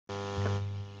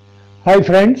Hi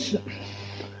friends,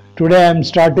 today I am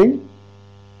starting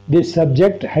this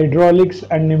subject hydraulics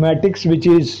and pneumatics, which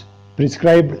is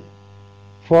prescribed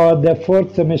for the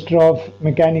 4th semester of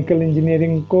mechanical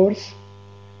engineering course.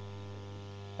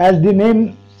 As the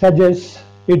name suggests,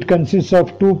 it consists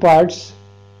of two parts,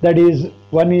 that is,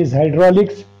 one is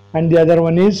hydraulics and the other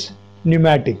one is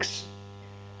pneumatics.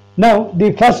 Now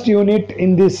the first unit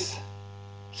in this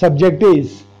subject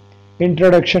is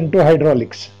Introduction to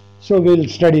Hydraulics. So we will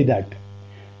study that.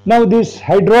 Now this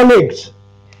hydraulics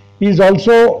is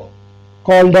also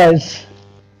called as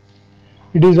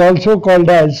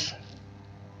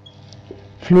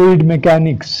fluid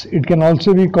mechanics. It can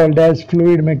also be called as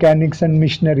fluid mechanics and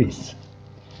machineries,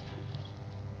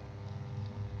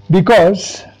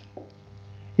 because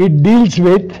it deals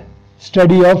with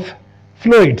study of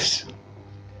fluids.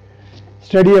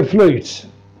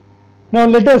 Now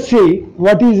let us see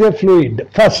what is a fluid.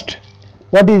 First,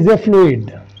 what is a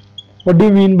fluid? What do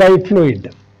you mean by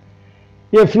fluid?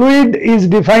 A fluid is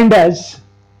defined as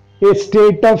a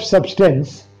state of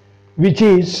substance which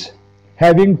is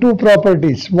having two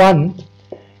properties. One,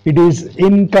 it is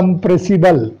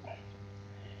incompressible.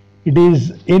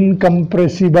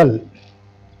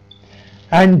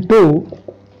 And two,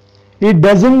 it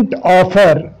does not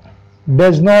offer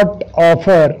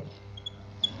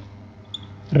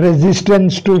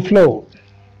resistance to flow.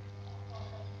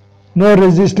 No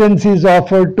resistance is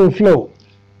offered to flow.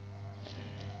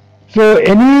 So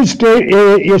any state,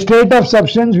 a state of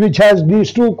substance which has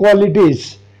these two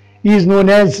qualities is known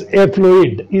as a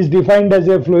fluid, is defined as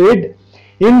a fluid.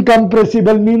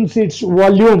 Incompressible means its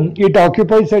volume, it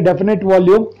occupies a definite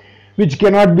volume which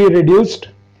cannot be reduced,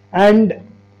 and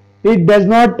it does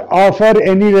not offer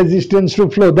any resistance to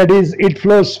flow, that is, it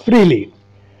flows freely.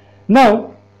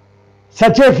 Now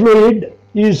such a fluid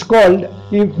is called,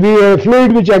 a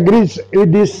fluid which agrees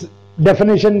with this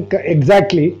definition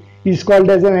exactly is called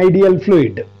as an ideal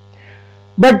fluid.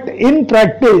 But in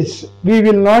practice we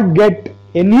will not get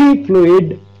any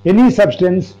fluid, any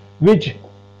substance which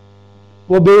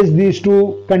obeys these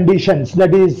two conditions,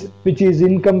 that is, which is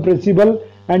incompressible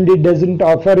and it doesn't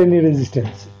offer any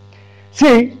resistance.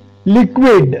 See,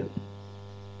 liquid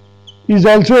is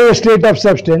also a state of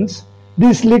substance.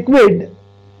 This liquid,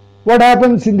 what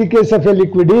happens in the case of a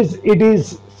liquid is it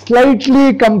is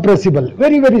slightly compressible,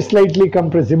 very slightly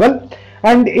compressible,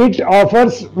 and it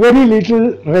offers very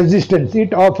little resistance.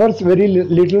 It offers very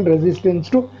little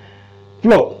resistance to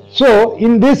flow. So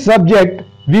in this subject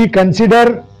we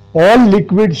consider all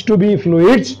liquids to be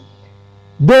fluids,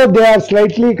 though they are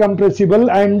slightly compressible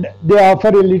and they offer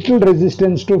a little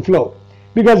resistance to flow,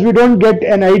 because we don't get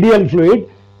an ideal fluid.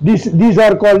 These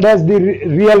are called as the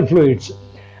real fluids.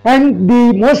 And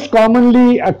the most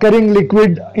commonly occurring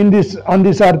liquid on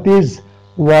this earth is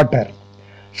water.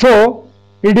 So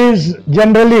it is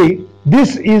generally,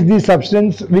 this is the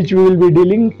substance which we will be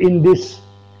dealing in this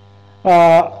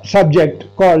subject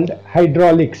called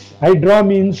hydraulics. Hydra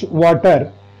means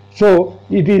water, so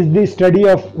it is the study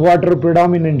of water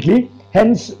predominantly,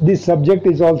 hence this subject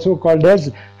is also called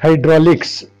as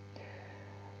hydraulics.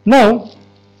 Now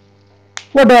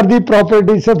what are the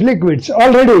properties of liquids?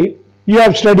 Already you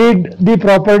have studied the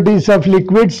properties of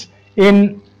liquids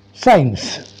in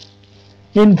science.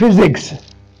 In physics,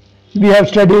 we have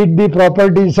studied the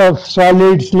properties of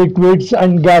solids, liquids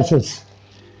and gases.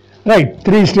 Right,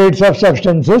 three states of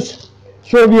substances.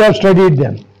 So we have studied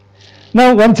them.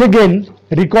 Now once again,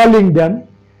 recalling them,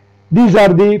 these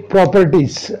are the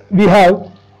properties. We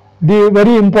have the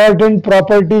very important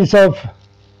properties of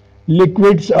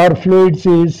liquids or fluids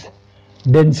is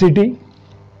density,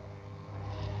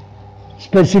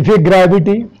 specific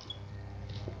gravity,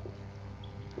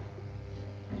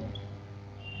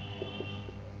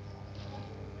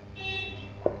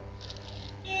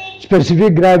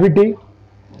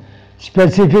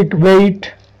 specific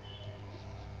weight,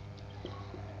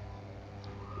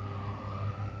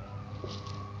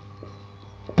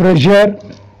 pressure,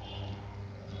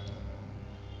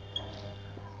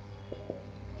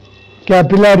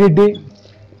 capillarity,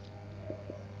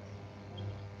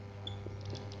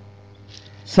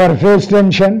 surface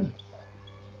tension,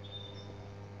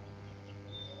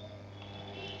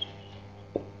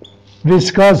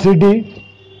 viscosity,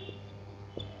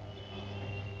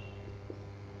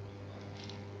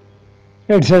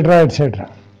 etc.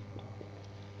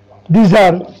 These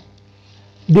are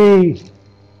the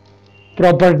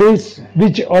properties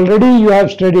which already you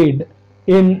have studied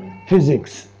in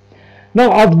physics.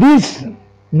 Now of these,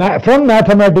 from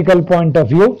mathematical point of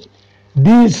view,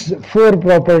 these four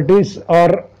properties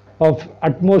are of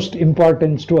utmost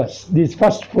importance to us. These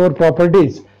first four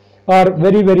properties are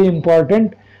very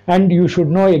important and you should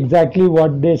know exactly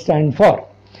what they stand for.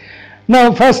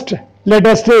 Now first let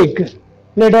us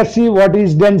see what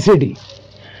is density.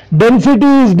 Density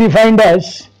is defined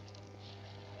as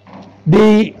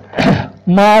the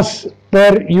mass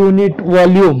per unit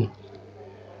volume.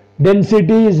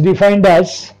 Density is defined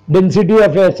as, density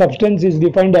of a substance is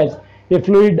defined as, a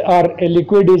fluid or a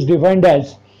liquid is defined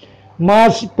as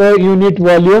mass per unit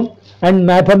volume, and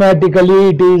mathematically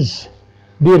it is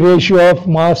the ratio of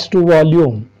mass to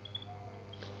volume.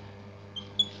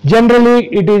 Generally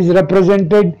it is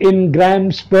represented in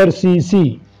grams per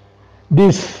cc.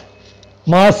 This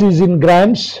mass is in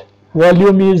grams,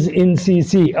 volume is in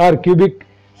cc or cubic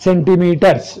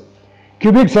centimeters.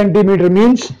 Cubic centimeter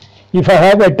means if I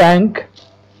have a tank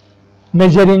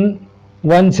measuring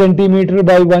 1 centimeter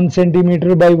by 1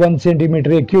 centimeter by 1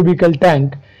 centimeter, a cubical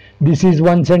tank, this is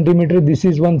 1 centimeter, this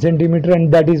is 1 centimeter,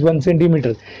 and that is 1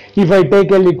 centimeter. If I take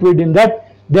a liquid in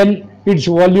that, then its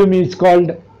volume is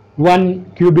called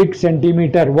 1 cubic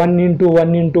centimeter. 1 into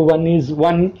 1 into 1 is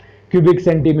 1 cubic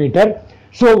centimeter.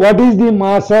 So what is the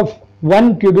mass of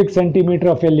 1 cubic centimeter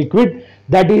of a liquid?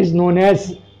 That is known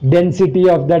as density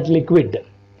of that liquid.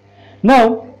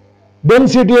 Now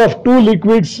density of two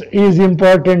liquids is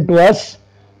important to us.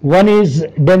 One is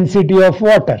density of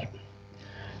water.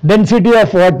 Density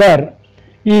of water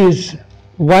is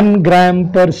 1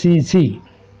 gram per cc.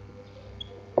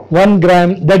 1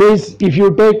 gram, that is, if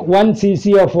you take 1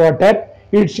 cc of water,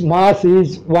 its mass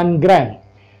is 1 gram.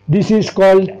 This is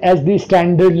called as the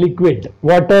standard liquid.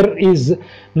 Water is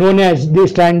known as the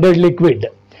standard liquid.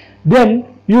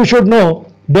 Then you should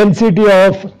know density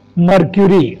of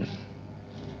mercury,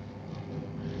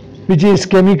 which is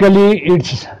chemically,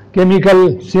 its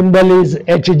chemical symbol is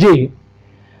Hg.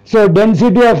 So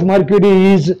density of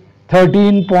mercury is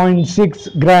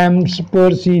 13.6 grams per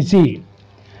cc.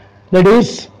 That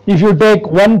is, if you take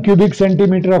 1 cubic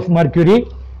centimeter of mercury,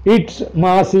 its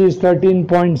mass is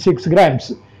 13.6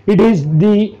 grams. It is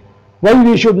the, why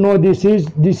we should know this is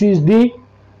the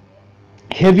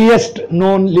heaviest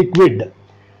known liquid.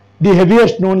 The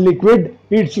heaviest known liquid,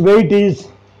 its weight is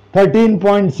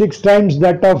 13.6 times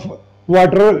that of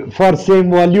water for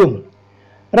same volume.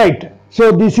 Right.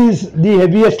 So this is the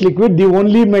heaviest liquid, the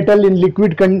only metal in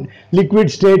liquid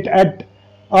state at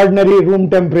ordinary room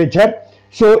temperature.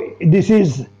 So this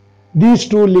is these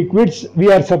two liquids. We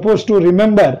are supposed to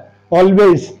remember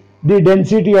always the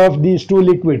density of these two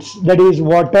liquids, that is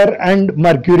water and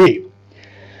mercury.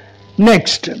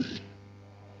 Next,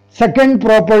 second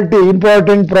property,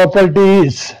 important property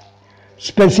is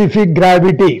specific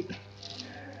gravity.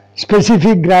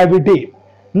 Specific gravity.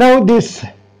 Now this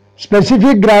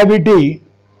specific gravity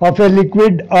of a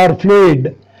liquid or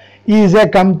fluid is a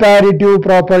comparative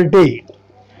property.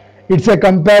 It's a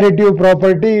comparative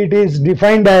property. It is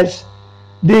defined as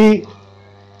the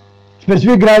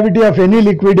specific gravity of any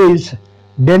liquid is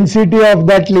density of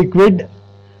that liquid,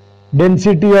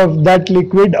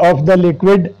 of the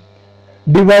liquid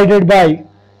divided by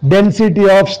density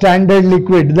of standard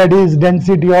liquid, that is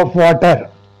density of water.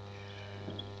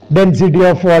 Density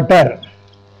of water.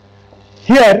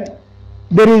 Here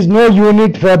there is no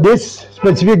unit for this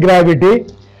specific gravity.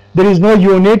 There is no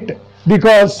unit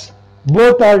because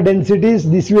both are densities.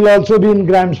 This will also be in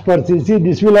grams per cc,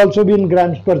 this will also be in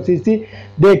grams per cc.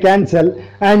 They cancel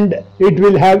and it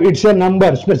will have, it's a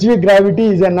number. Specific gravity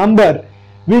is a number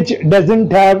which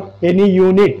doesn't have any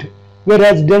unit,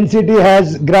 whereas density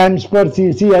has grams per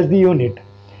cc as the unit.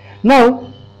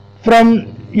 Now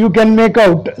from you can make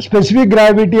out specific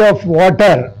gravity of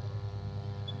water.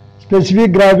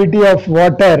 Specific gravity of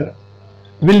water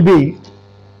will be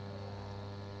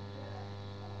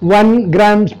 1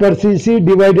 grams per cc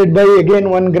divided by again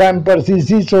 1 gram per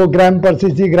cc. So gram per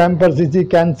cc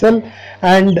cancel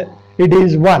and it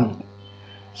is 1.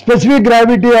 Specific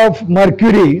gravity of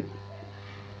mercury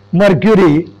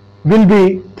will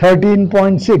be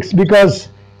 13.6 because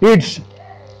its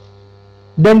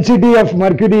density of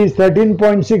mercury is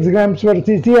 13.6 grams per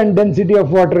cc and density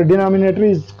of water, denominator,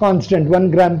 is constant 1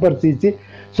 gram per cc.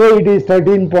 So it is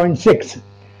 13.6.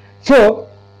 So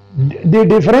the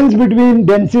difference between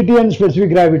density and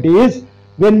specific gravity is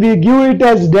when we give it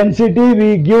as density,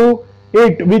 we give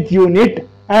it with unit,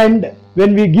 and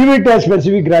when we give it as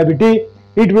specific gravity,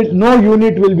 it will, no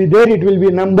unit will be there, it will be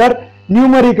number.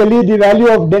 Numerically the value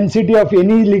of density of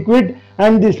any liquid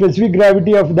and the specific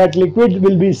gravity of that liquid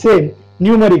will be same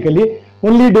numerically,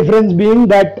 only difference being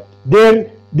that there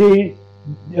the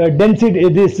density,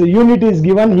 this unit is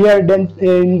given, here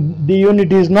the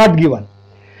unit is not given.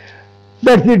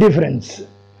 That's the difference.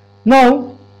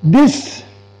 Now this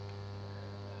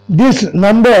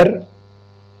number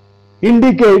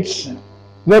indicates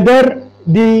whether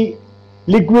the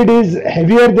liquid is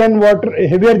heavier than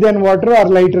water or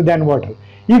lighter than water.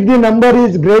 If the number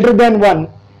is greater than 1,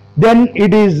 then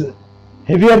it is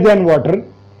heavier than water.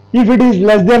 If it is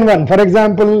less than 1, for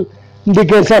example, in the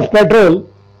case of petrol,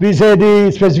 we say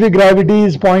the specific gravity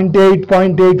is 0.8,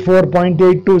 0.84,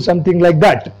 0.82, something like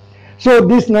that. So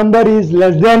this number is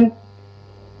less than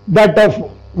that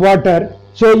of water.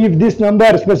 So if this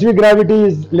number, specific gravity,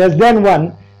 is less than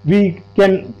 1, we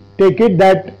can take it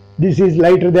that this is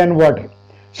lighter than water.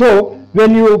 So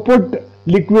when you put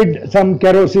liquid, some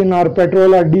kerosene or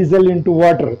petrol or diesel into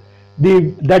water,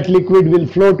 that liquid will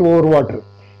float over water.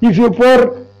 If you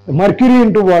pour mercury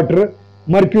into water,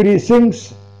 mercury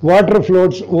sinks, water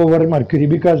floats over mercury,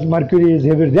 because mercury is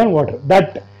heavier than water.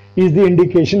 That is the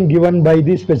indication given by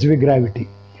the specific gravity.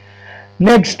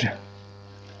 Next,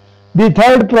 the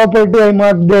third property I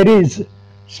marked there is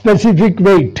specific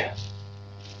weight.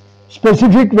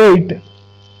 Specific weight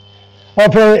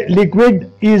of a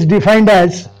liquid is defined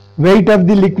as weight of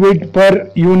the liquid per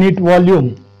unit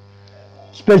volume.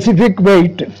 Specific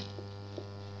weight,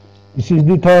 this is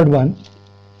the third one.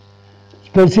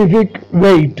 Specific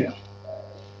weight,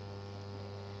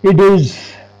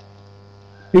 its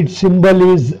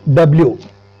symbol is W.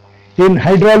 In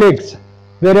hydraulics,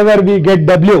 wherever we get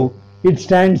W, it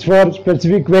stands for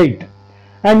specific weight,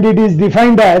 and it is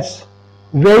defined as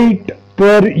weight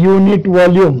per unit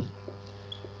volume.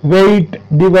 Weight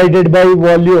divided by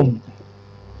volume.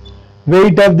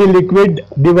 Weight of the liquid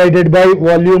divided by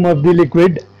volume of the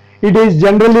liquid. It is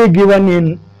generally given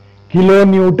in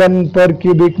kilonewton per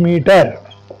cubic meter.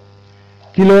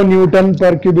 Kilonewton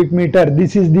per cubic meter.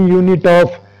 This is the unit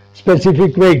of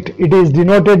specific weight. It is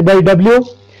denoted by W.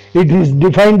 It is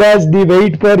defined as the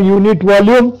weight per unit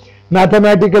volume.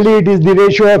 Mathematically, it is the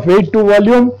ratio of weight to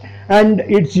volume, and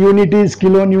its unit is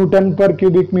kilonewton per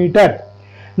cubic meter.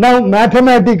 Now,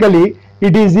 mathematically,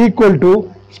 it is equal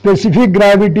to specific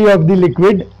gravity of the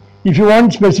liquid. If you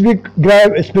want specific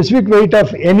weight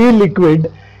of any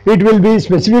liquid, it will be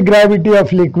specific gravity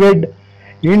of liquid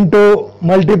into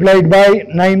multiplied by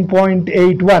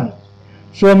 9.81.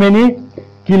 So many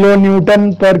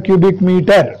kilonewton per cubic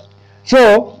meter.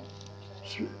 So,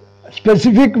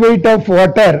 specific weight of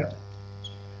water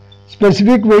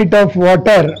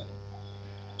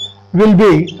will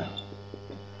be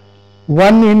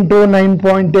 1 into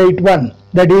 9.81,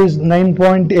 that is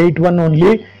 9.81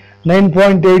 only,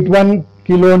 9.81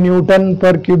 kilonewton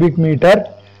per cubic meter.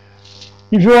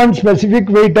 If you want specific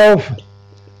weight of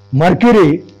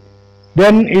mercury,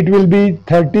 then it will be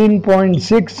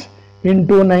 13.6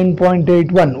 into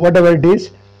 9.81, whatever it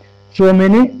is, so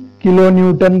many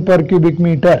kilonewton per cubic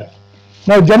meter.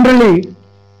 Now generally,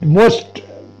 in most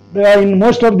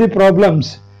of the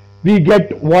problems we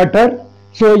get water,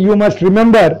 so you must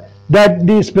remember that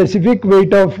the specific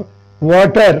weight of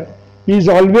water is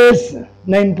always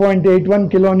 9.81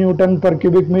 kilonewton per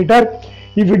cubic meter.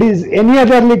 If it is any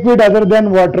other liquid other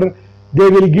than water, they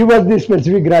will give us the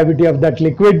specific gravity of that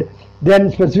liquid.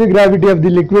 Then specific gravity of the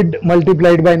liquid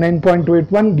multiplied by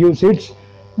 9.81 gives its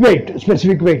weight,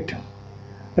 specific weight.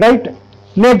 Right?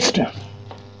 Next,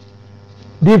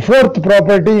 the fourth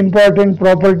property, important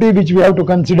property which we have to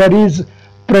consider is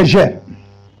pressure.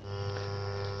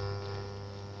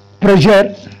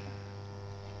 Pressure.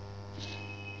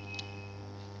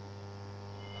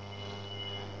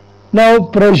 Now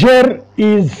pressure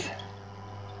is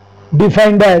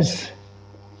defined as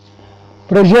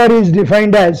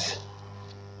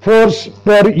force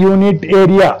per unit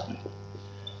area.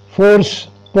 Force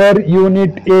per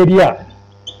unit area.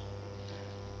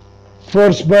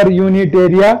 Force per unit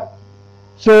area.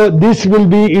 So this will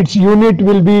be, its unit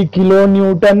will be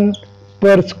kilonewton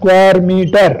per square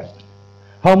meter.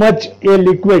 How much a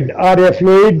liquid or a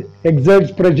fluid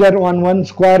exerts pressure on 1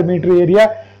 square meter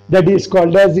area, that is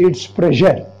called as its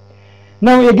pressure.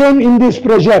 Now again, in this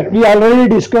pressure, we already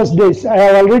discussed this. I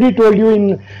have already told you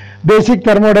in basic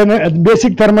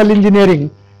thermal engineering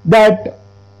that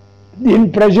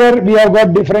in pressure we have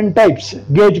got different types: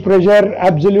 gauge pressure,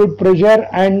 absolute pressure,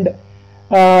 and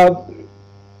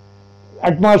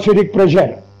atmospheric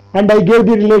pressure. And I gave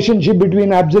the relationship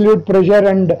between absolute pressure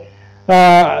and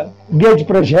gauge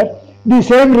pressure. The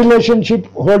same relationship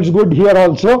holds good here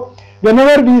also.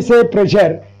 Whenever we say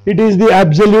pressure, it is the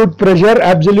absolute pressure.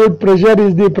 Absolute pressure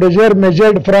is the pressure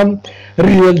measured from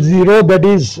real zero, that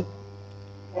is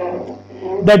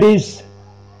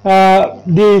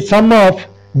the sum of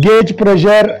gauge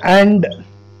pressure and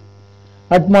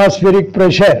atmospheric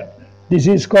pressure. This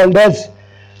is called as,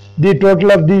 the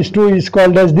total of these two is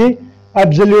called as the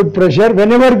absolute pressure.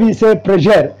 Whenever we say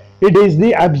pressure, It is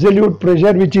the absolute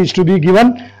pressure which is to be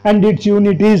given, and its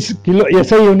unit is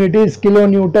SI unit is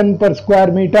kilonewton per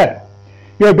square meter.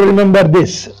 You have to remember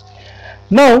this.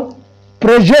 Now,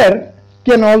 pressure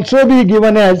can also be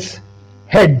given as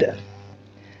head.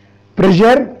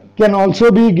 Pressure can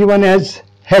also be given as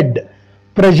head.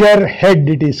 Pressure head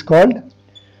it is called.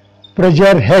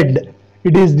 Pressure head.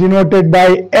 It is denoted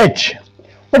by H.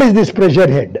 What is this pressure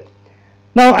head?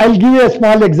 Now I'll give you a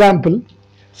small example.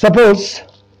 Suppose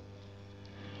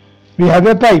we have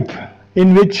a pipe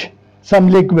in which some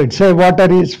liquid, say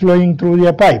water, is flowing through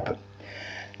a pipe.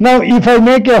 Now if I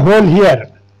make a hole here,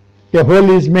 a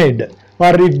hole is made,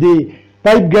 or if the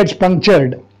pipe gets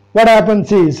punctured, what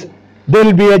happens is there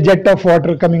will be a jet of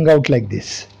water coming out like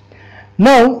this.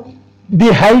 Now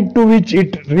the height to which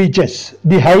it reaches,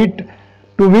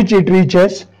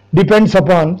 depends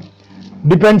upon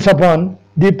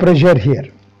the pressure here.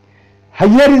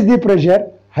 Higher is the pressure,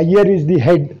 higher is the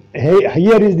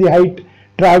height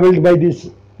travelled by this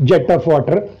jet of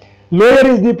water. Lower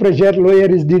is the pressure, lower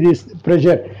is this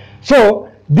pressure. So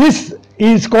this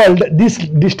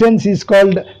distance is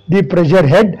called the pressure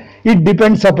head. It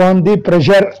depends upon the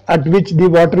pressure at which the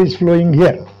water is flowing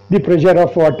here, the pressure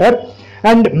of water.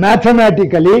 And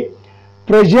mathematically,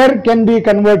 pressure can be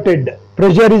converted.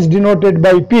 Pressure is denoted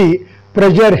by P,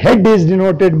 pressure head is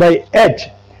denoted by H,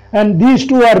 and these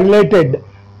two are related.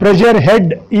 Pressure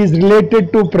head is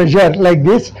related to pressure like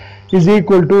this, is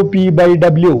equal to P by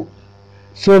W.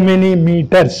 So many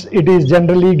meters. It is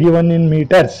generally given in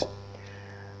meters.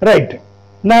 Right.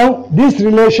 Now this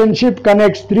relationship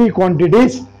connects three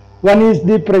quantities. One is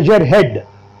the pressure head,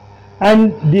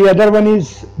 and the other one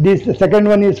is this, the second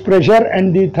one is pressure,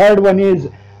 and the third one is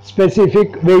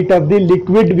specific weight of the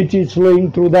liquid which is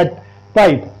flowing through that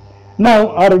pipe. Now,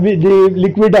 or the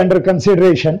liquid under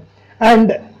consideration,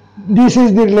 and this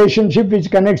is the relationship which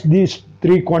connects these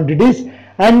three quantities,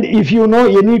 and if you know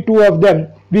any two of them,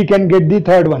 we can get the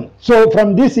third one. So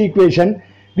from this equation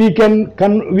we can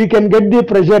get the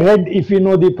pressure head if we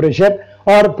know the pressure,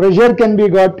 or pressure can be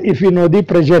got if we know the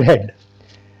pressure head.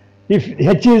 If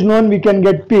H is known, we can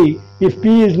get P. If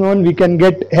P is known, we can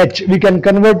get H. We can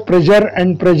convert pressure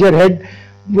and pressure head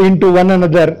into one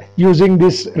another using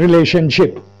this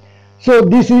relationship. So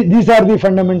these are the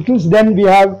fundamentals. Then we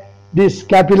have this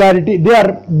capillarity. They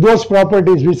are those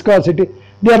properties, viscosity.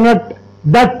 They are not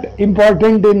that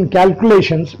important in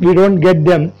calculations. We don't get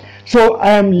them. So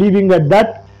I am leaving at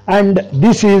that. And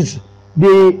this is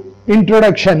the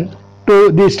introduction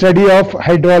to the study of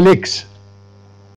hydraulics.